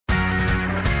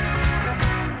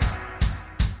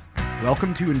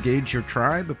Welcome to Engage Your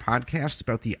Tribe, a podcast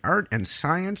about the art and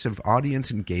science of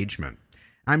audience engagement.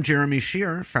 I'm Jeremy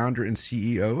Shear, founder and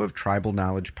CEO of Tribal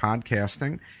Knowledge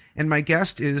Podcasting, and my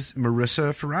guest is Marissa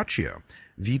Ferraraccio,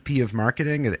 VP of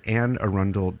Marketing at Anne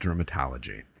Arundel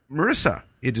Dermatology. Marissa,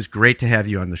 it is great to have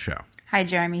you on the show. Hi,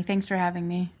 Jeremy. Thanks for having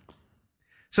me.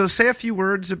 So say a few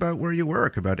words about where you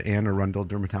work, about Anne Arundel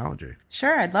Dermatology.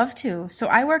 Sure, I'd love to. So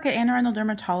I work at Anne Arundel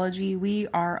Dermatology. We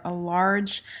are a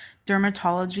large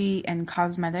dermatology and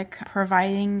cosmetic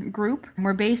providing group.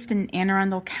 We're based in Anne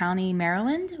Arundel County,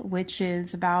 Maryland, which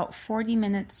is about 40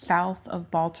 minutes south of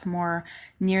Baltimore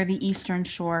near the Eastern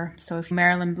Shore. So if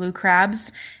Maryland blue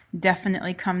crabs,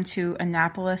 definitely come to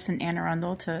Annapolis and Anne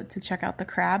Arundel to check out the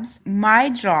crabs.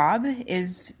 My job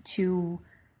is to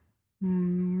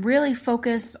really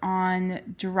focus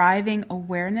on driving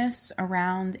awareness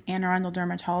around Anne Arundel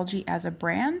Dermatology as a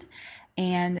brand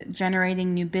and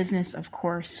generating new business, of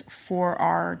course, for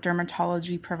our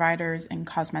dermatology providers and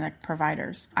cosmetic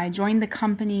providers. I joined the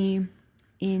company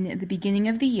in the beginning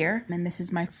of the year, and this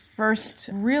is my first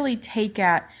really take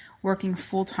at working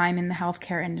full-time in the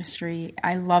healthcare industry.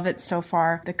 I love it so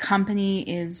far. The company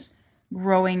is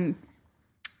growing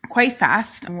quite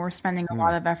fast, and we're spending a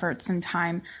lot of efforts and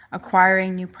time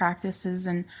acquiring new practices.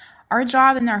 And our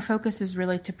job and our focus is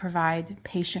really to provide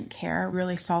patient care,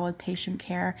 really solid patient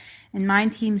care. And my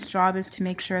team's job is to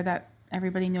make sure that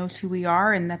everybody knows who we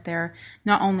are and that they're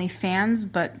not only fans,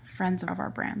 but friends of our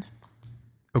brand.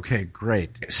 Okay,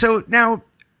 great. So now,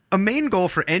 a main goal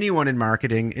for anyone in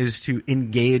marketing is to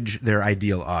engage their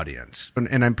ideal audience.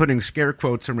 And I'm putting scare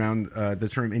quotes around the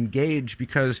term engage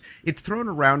because it's thrown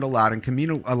around a lot and can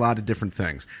mean a lot of different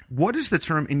things. What does the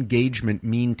term engagement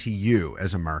mean to you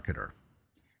as a marketer?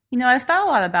 You know, I've thought a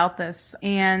lot about this,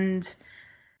 and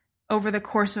over the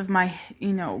course of my,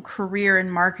 career in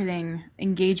marketing,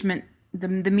 engagement, the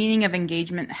meaning of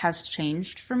engagement has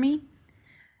changed for me.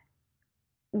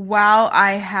 While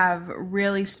I have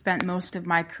really spent most of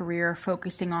my career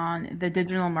focusing on the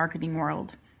digital marketing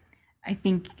world, I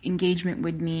think engagement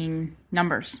would mean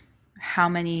numbers. How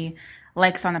many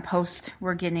likes on a post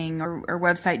we're getting or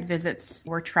website visits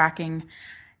we're tracking.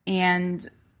 And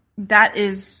that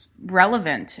is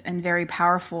relevant and very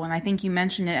powerful. And I think you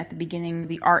mentioned it at the beginning,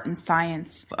 the art and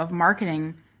science of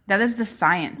marketing. That is the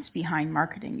science behind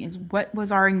marketing, is what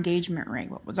was our engagement rate?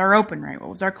 What was our open rate?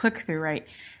 What was our click-through rate?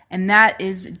 And that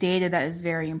is data that is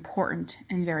very important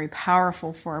and very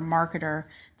powerful for a marketer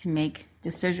to make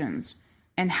decisions.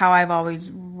 And how I've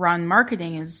always run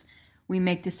marketing is we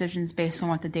make decisions based on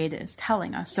what the data is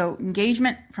telling us. So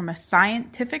engagement from a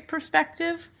scientific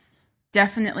perspective,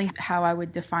 definitely how I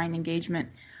would define engagement.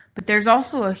 But there's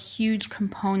also a huge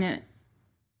component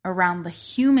around the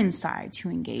human side to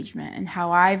engagement and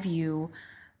how I view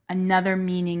another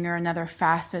meaning or another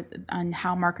facet on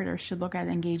how marketers should look at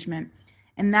engagement.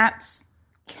 And that's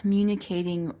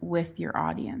communicating with your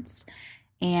audience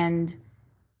and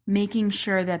making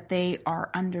sure that they are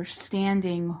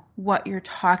understanding what you're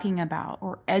talking about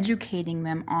or educating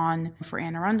them on, for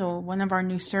Anne Arundel, one of our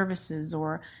new services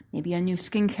or maybe a new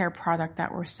skincare product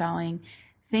that we're selling,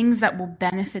 things that will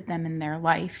benefit them in their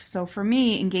life. So for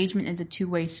me, engagement is a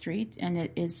two-way street, and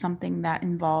it is something that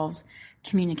involves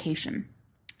communication.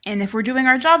 And if we're doing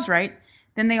our jobs right,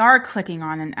 then they are clicking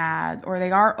on an ad or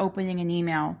they are opening an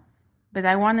email. But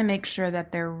I want to make sure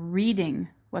that they're reading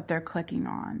what they're clicking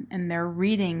on and they're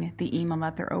reading the email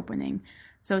that they're opening.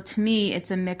 So to me,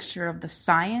 it's a mixture of the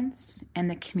science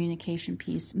and the communication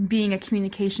piece. Being a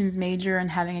communications major and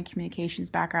having a communications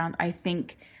background, I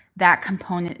think that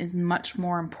component is much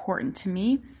more important to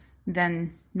me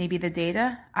than maybe the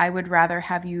data. I would rather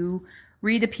have you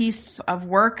read a piece of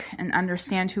work and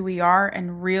understand who we are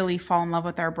and really fall in love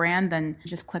with our brand than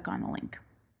just click on a link.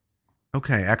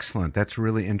 Okay, excellent. That's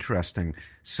really interesting.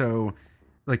 So,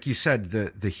 like you said,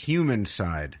 the human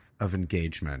side of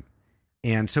engagement.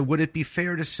 And so would it be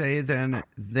fair to say then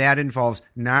that involves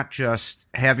not just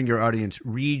having your audience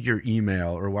read your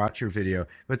email or watch your video,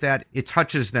 but that it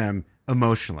touches them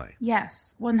emotionally?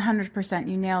 Yes, 100%.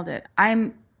 You nailed it.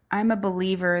 I'm a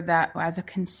believer that as a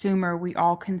consumer, we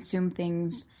all consume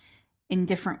things in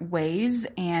different ways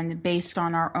and based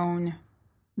on our own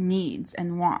needs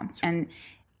and wants. And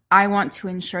I want to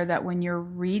ensure that when you're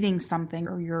reading something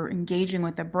or you're engaging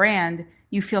with a brand,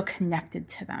 you feel connected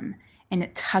to them and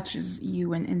it touches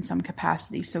you in some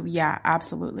capacity. So yeah,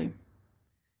 absolutely.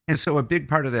 And so a big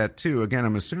part of that too, again,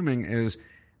 I'm assuming, is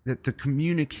that the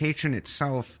communication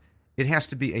itself, it has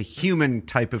to be a human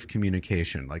type of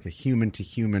communication, like a human to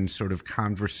human sort of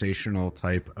conversational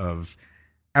type of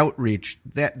outreach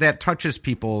that touches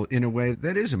people in a way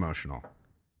that is emotional.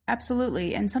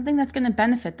 Absolutely. And something that's going to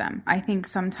benefit them. I think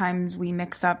sometimes we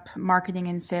mix up marketing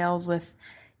and sales with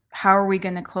how are we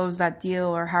going to close that deal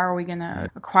or how are we going to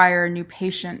acquire a new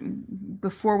patient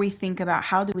before we think about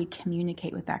how do we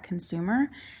communicate with that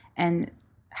consumer and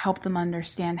help them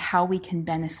understand how we can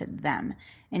benefit them.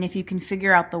 And if you can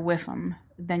figure out the WIFM,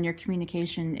 then your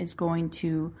communication is going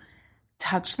to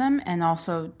touch them and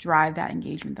also drive that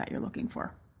engagement that you're looking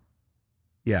for.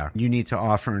 Yeah, you need to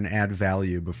offer and add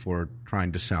value before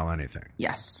trying to sell anything.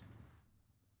 Yes.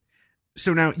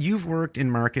 So now you've worked in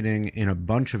marketing in a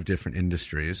bunch of different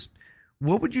industries.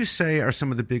 What would you say are some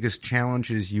of the biggest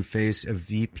challenges you face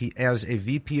as a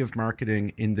VP of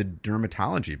marketing in the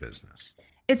dermatology business?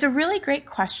 It's a really great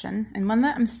question and one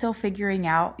that I'm still figuring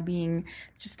out, being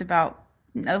just about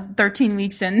 13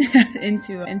 weeks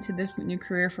into this new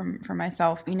career for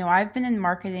myself. I've been in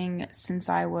marketing since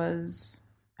I was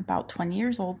about 20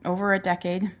 years old, over a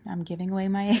decade. I'm giving away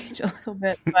my age a little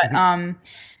bit, but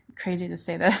crazy to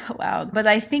say that out loud. But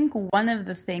I think one of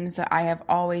the things that I have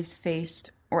always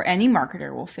faced, or any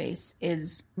marketer will face,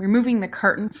 is removing the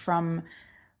curtain from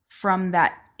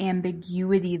that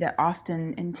ambiguity that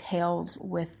often entails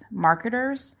with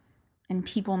marketers and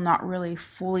people not really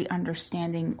fully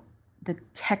understanding the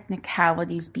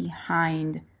technicalities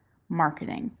behind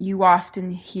marketing. You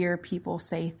often hear people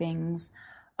say things,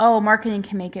 oh, marketing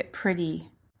can make it pretty.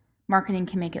 Marketing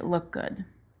can make it look good.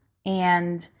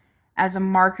 And as a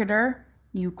marketer,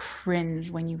 you cringe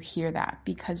when you hear that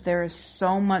because there is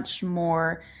so much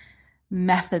more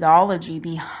methodology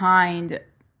behind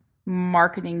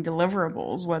marketing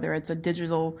deliverables, whether it's a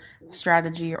digital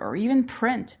strategy or even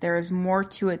print. There is more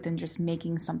to it than just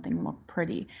making something look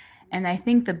pretty. And I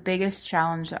think the biggest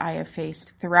challenge that I have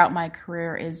faced throughout my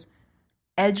career is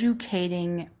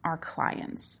educating our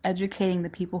clients, educating the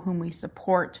people whom we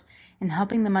support, and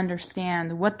helping them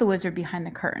understand what the wizard behind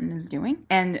the curtain is doing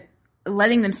and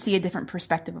letting them see a different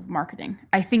perspective of marketing.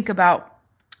 I think about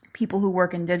people who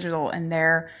work in digital and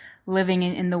they're living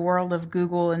in the world of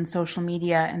Google and social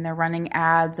media, and they're running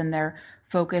ads and they're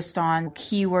focused on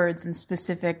keywords and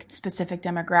specific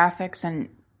demographics. And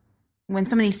when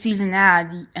somebody sees an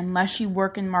ad, unless you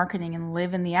work in marketing and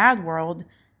live in the ad world,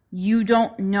 you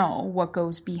don't know what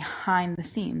goes behind the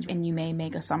scenes and you may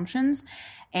make assumptions.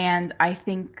 And I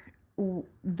think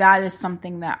that is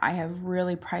something that I have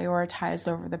really prioritized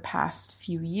over the past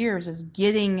few years, is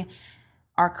getting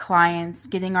our clients,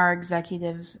 getting our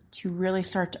executives to really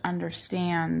start to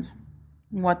understand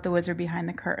what the wizard behind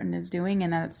the curtain is doing,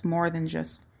 and that it's more than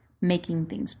just making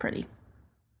things pretty.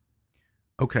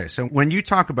 Okay, so when you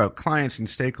talk about clients and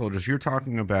stakeholders, you're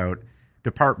talking about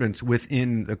departments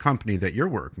within the company that you're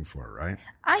working for, right?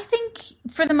 I think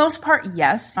for the most part,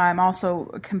 yes. I'm also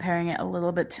comparing it a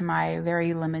little bit to my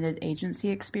very limited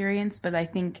agency experience, but I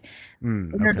think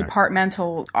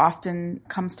interdepartmental often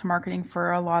comes to marketing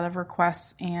for a lot of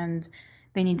requests, and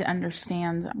they need to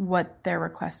understand what their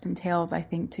request entails, I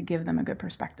think, to give them a good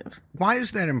perspective. Why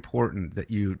is that important that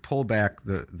you pull back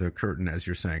the curtain, as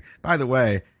you're saying? By the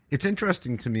way, it's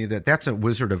interesting to me that that's a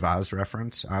Wizard of Oz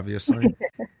reference, obviously.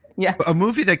 Yeah. A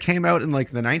movie that came out in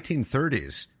like the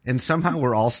 1930s, and somehow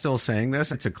we're all still saying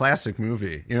this. It's a classic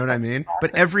movie. You know what I mean?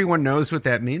 But everyone knows what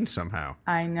that means somehow.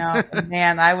 I know.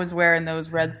 Man, I was wearing those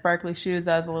red sparkly shoes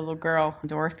as a little girl.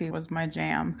 Dorothy was my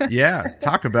jam. Yeah.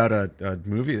 Talk about a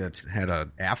movie that's had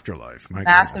an afterlife. My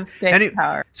Massive staying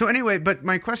power. So anyway, but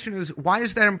my question is, why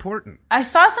is that important? I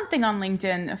saw something on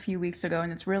LinkedIn a few weeks ago,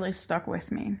 and it's really stuck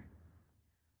with me.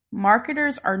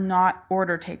 Marketers are not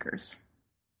order takers.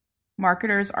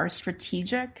 Marketers are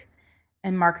strategic,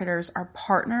 and marketers are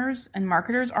partners, and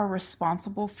marketers are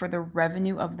responsible for the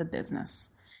revenue of the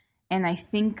business. And I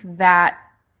think that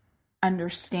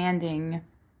understanding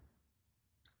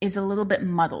is a little bit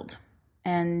muddled.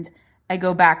 And I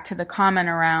go back to the comment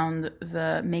around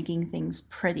the making things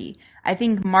pretty. I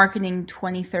think marketing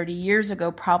 20, 30 years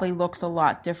ago probably looks a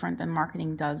lot different than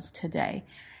marketing does today.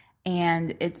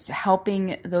 And it's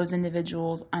helping those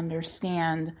individuals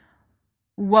understand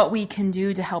what we can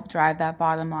do to help drive that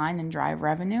bottom line and drive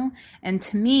revenue. And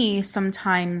to me,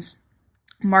 sometimes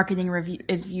marketing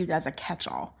is viewed as a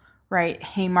catch-all, right?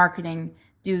 Hey, marketing,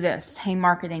 do this. Hey,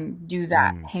 marketing, do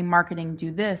that. Hey, marketing,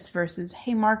 do this, versus,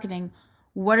 hey, marketing,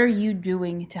 what are you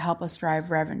doing to help us drive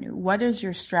revenue? What is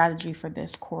your strategy for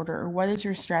this quarter? Or what is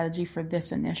your strategy for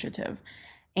this initiative?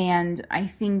 And I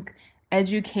think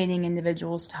educating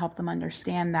individuals to help them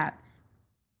understand that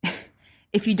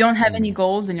if you don't have any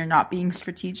goals and you're not being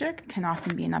strategic, can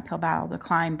often be an uphill battle to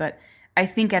climb. But I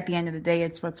think at the end of the day,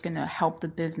 it's what's going to help the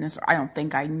business. Or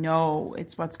I know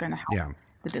it's what's going to help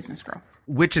the business grow.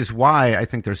 Which is why I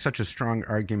think there's such a strong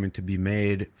argument to be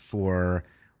made for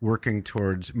working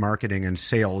towards marketing and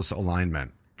sales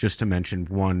alignment, just to mention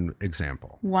one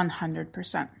example.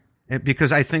 100%.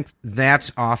 Because I think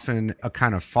that's often a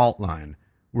kind of fault line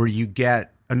where you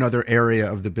get another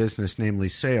area of the business, namely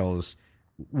sales,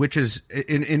 which is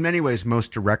in many ways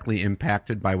most directly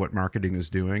impacted by what marketing is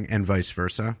doing and vice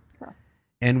versa. Correct.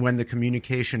 And when the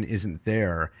communication isn't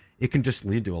there, it can just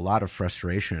lead to a lot of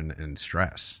frustration and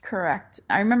stress. Correct.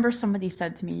 I remember somebody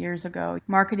said to me years ago,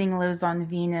 marketing lives on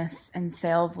Venus and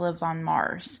sales lives on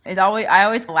Mars. I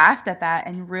always laughed at that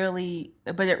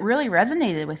but it really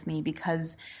resonated with me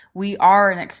because we are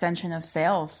an extension of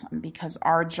sales, because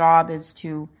our job is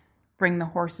to bring the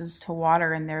horses to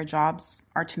water and their jobs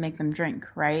are to make them drink,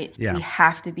 right? Yeah. We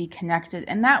have to be connected.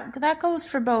 And that goes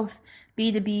for both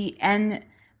B2B and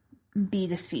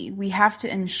B2C. We have to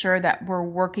ensure that we're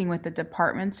working with the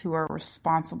departments who are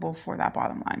responsible for that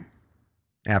bottom line.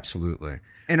 Absolutely.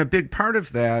 And a big part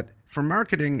of that for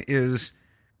marketing is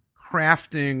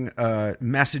crafting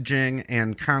messaging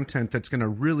and content that's going to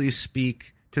really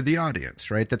speak to the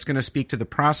audience, right? That's going to speak to the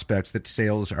prospects that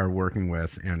sales are working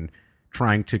with and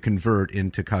trying to convert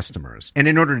into customers. And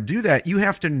in order to do that, you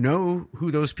have to know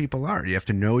who those people are. You have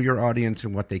to know your audience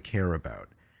and what they care about.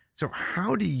 So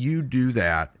how do you do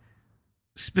that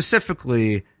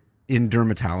specifically in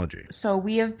dermatology? So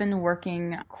we have been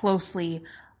working closely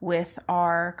with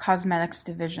our cosmetics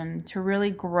division to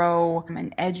really grow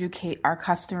and educate our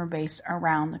customer base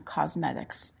around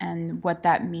cosmetics and what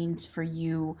that means for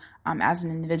you as an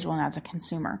individual and as a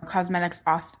consumer. Cosmetics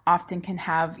often can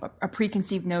have a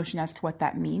preconceived notion as to what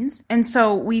that means. And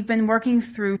so we've been working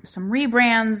through some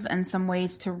rebrands and some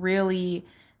ways to really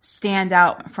stand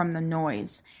out from the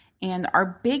noise. And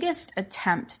our biggest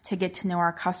attempt to get to know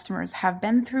our customers have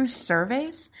been through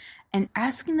surveys and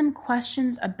asking them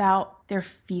questions about their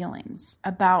feelings,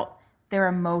 about their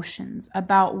emotions,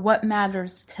 about what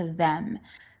matters to them,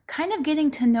 kind of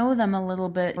getting to know them a little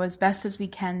bit as best as we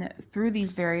can through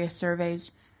these various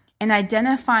surveys and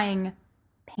identifying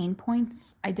pain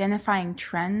points, identifying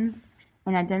trends,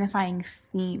 and identifying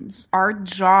themes. Our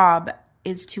job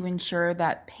is to ensure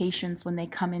that patients, when they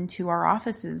come into our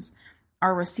offices,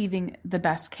 are receiving the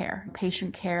best care.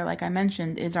 Patient care, like I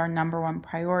mentioned, is our number one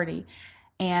priority.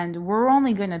 And we're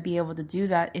only going to be able to do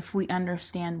that if we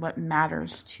understand what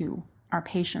matters to our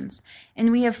patients.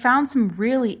 And we have found some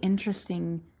really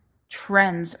interesting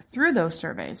trends through those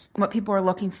surveys, what people are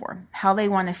looking for, how they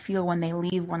want to feel when they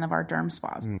leave one of our derm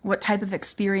spas, what type of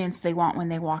experience they want when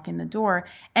they walk in the door.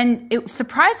 And it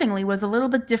surprisingly was a little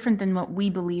bit different than what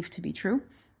we believe to be true.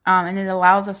 And it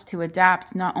allows us to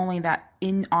adapt not only that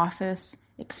in-office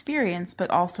experience,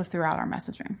 but also throughout our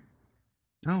messaging.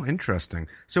 Oh, interesting.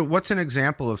 So what's an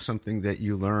example of something that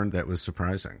you learned that was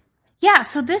surprising? Yeah,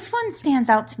 so this one stands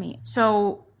out to me.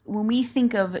 So when we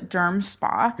think of derm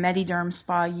spa, MediDerm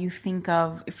Spa, you think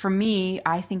of, for me,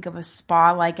 I think of a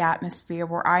spa-like atmosphere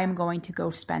where I am going to go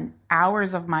spend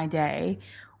hours of my day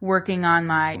working on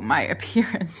my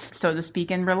appearance, so to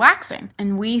speak, and relaxing.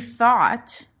 And we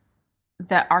thought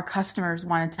that our customers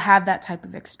wanted to have that type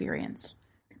of experience.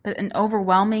 But an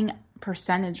overwhelming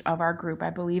percentage of our group, I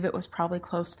believe it was probably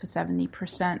close to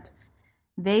 70%,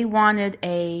 they wanted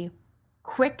a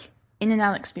quick in and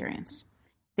out experience.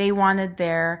 They wanted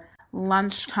their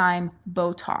lunchtime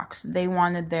Botox. They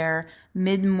wanted their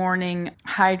mid-morning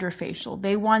hydrofacial.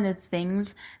 They wanted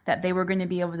things that they were going to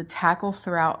be able to tackle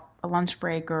throughout a lunch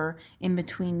break or in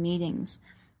between meetings.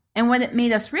 And what it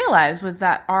made us realize was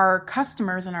that our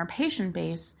customers and our patient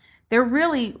base, they're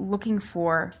really looking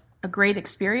for a great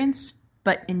experience,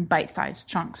 but in bite-sized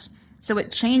chunks. So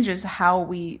it changes how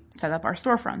we set up our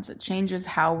storefronts. It changes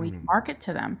how we market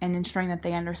to them and ensuring that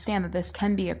they understand that this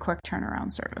can be a quick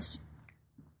turnaround service.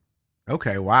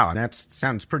 Okay, wow. That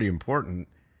sounds pretty important.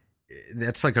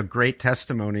 That's like a great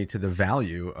testimony to the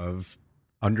value of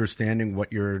understanding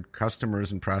what your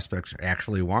customers and prospects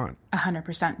actually want.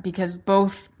 100%, because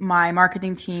both my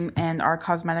marketing team and our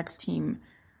cosmetics team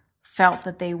felt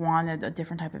that they wanted a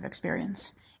different type of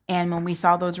experience. And when we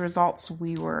saw those results,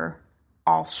 we were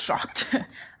all shocked.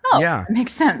 Yeah. It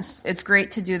makes sense. It's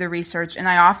great to do the research. And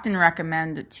I often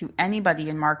recommend to anybody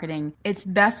in marketing, it's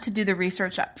best to do the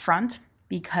research up front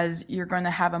because you're going to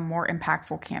have a more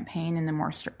impactful campaign and a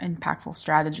more impactful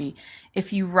strategy.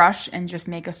 If you rush and just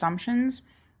make assumptions,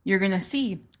 you're going to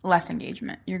see less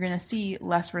engagement. You're going to see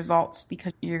less results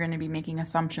because you're going to be making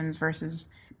assumptions versus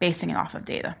basing it off of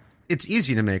data. It's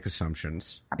easy to make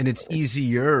assumptions. Absolutely. And it's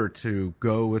easier to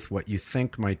go with what you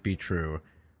think might be true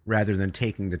rather than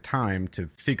taking the time to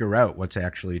figure out what's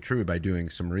actually true by doing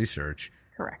some research.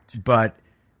 Correct. But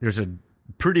there's a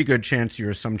pretty good chance your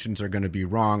assumptions are going to be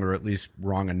wrong, or at least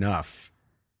wrong enough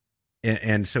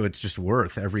And so it's just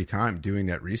worth every time doing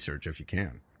that research if you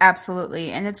can.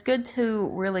 Absolutely. And it's good to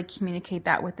really communicate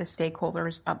that with the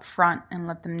stakeholders up front and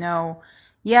let them know,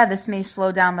 yeah, this may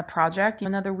slow down the project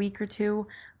another week or two,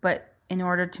 but in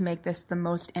order to make this the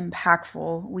most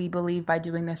impactful, we believe by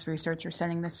doing this research or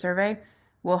sending this survey,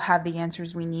 we'll have the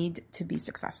answers we need to be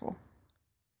successful.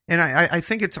 And I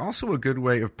think it's also a good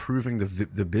way of proving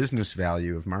the business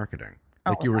value of marketing.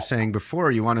 Like you were saying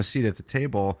before, you want a seat at the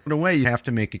table. In a way, you have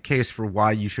to make a case for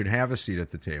why you should have a seat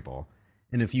at the table.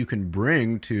 And if you can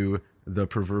bring to the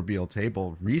proverbial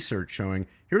table research showing,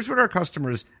 here's what our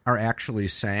customers are actually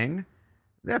saying,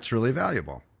 that's really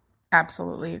valuable.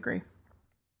 Absolutely agree.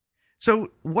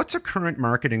 So what's a current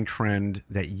marketing trend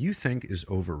that you think is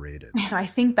overrated? I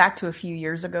think back to a few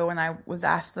years ago when I was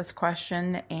asked this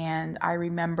question, and I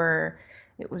remember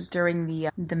it was during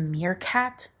the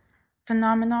meerkat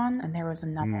phenomenon, and there was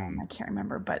another one I can't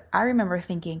remember, but I remember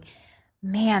thinking,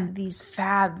 man, these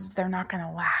fads, they're not going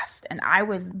to last. And I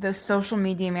was the social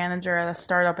media manager at a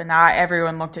startup, and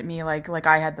everyone looked at me like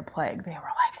I had the plague. They were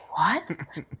like, what?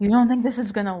 You don't think this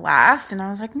is going to last? And I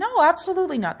was like, no,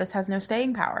 absolutely not. This has no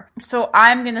staying power. So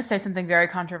I'm going to say something very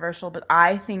controversial, but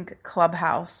I think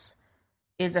Clubhouse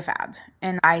is a fad.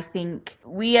 And I think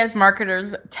we as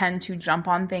marketers tend to jump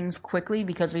on things quickly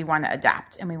because we want to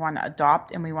adapt and we want to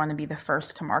adopt and we want to be the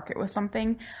first to market with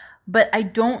something. But I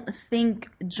don't think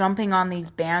jumping on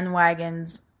these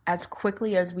bandwagons as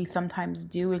quickly as we sometimes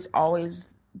do is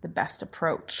always the best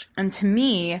approach. And to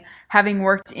me, having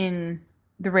worked in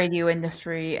the radio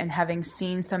industry and having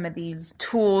seen some of these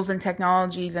tools and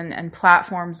technologies and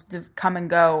platforms to come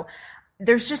and go,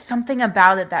 there's just something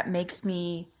about it that makes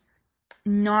me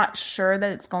not sure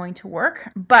that it's going to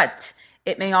work, but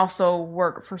it may also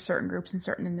work for certain groups and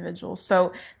certain individuals.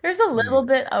 So there's a little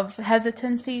bit of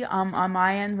hesitancy on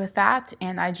my end with that.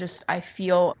 And I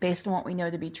feel, based on what we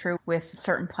know to be true with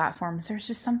certain platforms, there's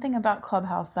just something about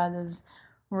Clubhouse that is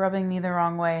rubbing me the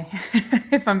wrong way,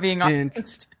 if I'm being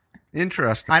honest.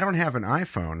 Interesting. I don't have an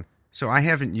iPhone, so I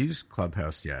haven't used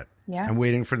Clubhouse yet. Yeah. I'm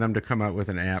waiting for them to come out with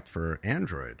an app for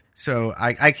Android. So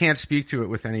I can't speak to it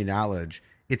with any knowledge.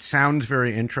 It sounds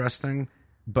very interesting,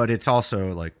 but it's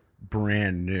also like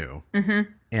brand new.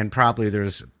 Mm-hmm. And probably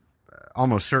there's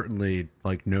almost certainly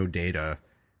like no data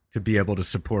to be able to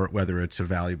support whether it's a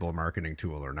valuable marketing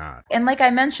tool or not. And like I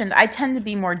mentioned, I tend to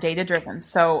be more data driven.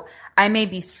 So I may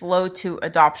be slow to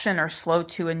adoption or slow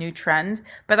to a new trend,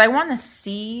 but I want to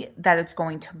see that it's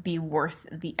going to be worth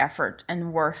the effort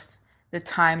and worth the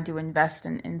time to invest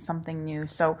in something new.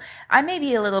 So I may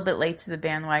be a little bit late to the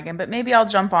bandwagon, but maybe I'll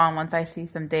jump on once I see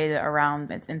some data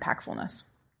around its impactfulness.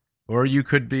 Or you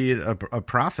could be a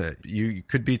prophet. You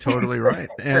could be totally right.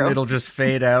 And it'll just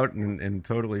fade out and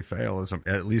totally fail,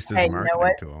 at least as a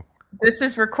marketing tool. This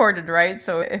is recorded, right?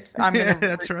 So if I'm going to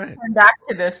that's right. Turn back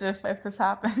to this if this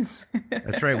happens.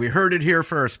 That's right. We heard it here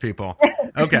first, people.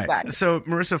 Okay. Exactly. So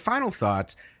Marissa, final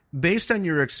thoughts. Based on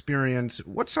your experience,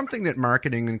 what's something that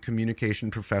marketing and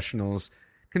communication professionals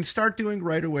can start doing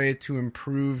right away to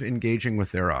improve engaging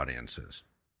with their audiences?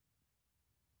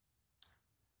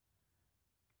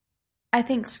 I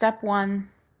think step one,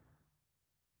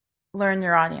 learn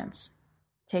your audience.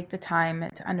 Take the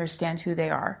time to understand who they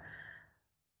are.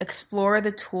 Explore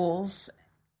the tools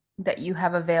that you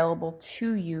have available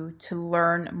to you to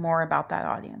learn more about that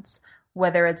audience,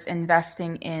 whether it's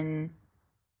investing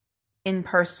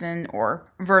in-person or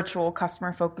virtual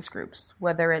customer focus groups,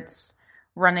 whether it's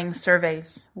running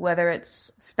surveys, whether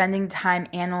it's spending time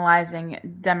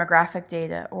analyzing demographic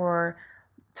data or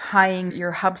tying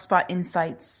your HubSpot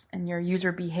insights and your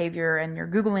user behavior and your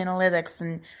Google Analytics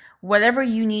and whatever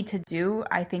you need to do.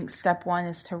 I think step one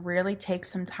is to really take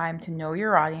some time to know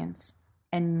your audience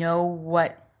and know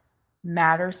what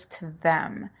matters to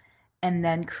them, and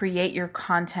then create your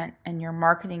content and your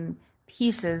marketing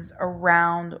pieces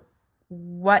around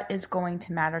what is going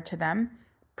to matter to them,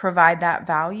 provide that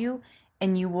value,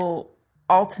 and you will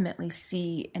ultimately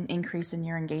see an increase in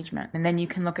your engagement. And then you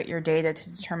can look at your data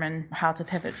to determine how to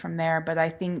pivot from there. But I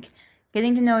think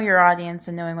getting to know your audience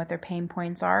and knowing what their pain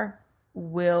points are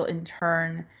will in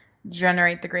turn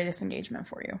generate the greatest engagement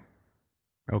for you.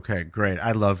 Okay, great.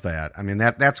 I love that. I mean,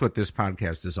 that's what this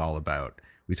podcast is all about.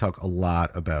 We talk a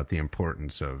lot about the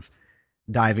importance of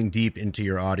diving deep into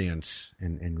your audience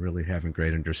and really having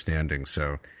great understanding.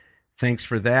 So thanks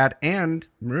for that. And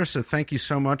Marissa, thank you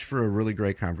so much for a really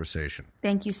great conversation.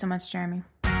 Thank you so much, Jeremy.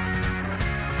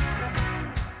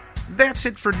 That's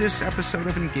it for this episode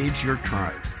of Engage Your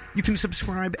Tribe. You can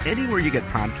subscribe anywhere you get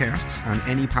podcasts on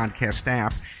any podcast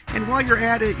app. And while you're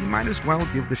at it, you might as well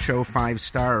give the show 5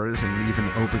 stars and leave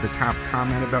an over-the-top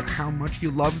comment about how much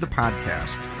you love the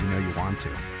podcast. You know you want to.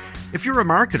 If you're a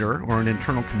marketer or an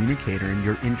internal communicator and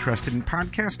you're interested in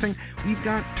podcasting, we've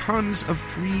got tons of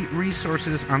free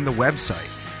resources on the website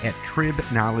at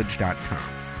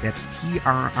tribknowledge.com. That's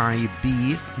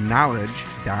TRIB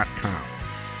knowledge.com.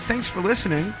 Thanks for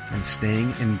listening and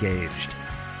staying engaged.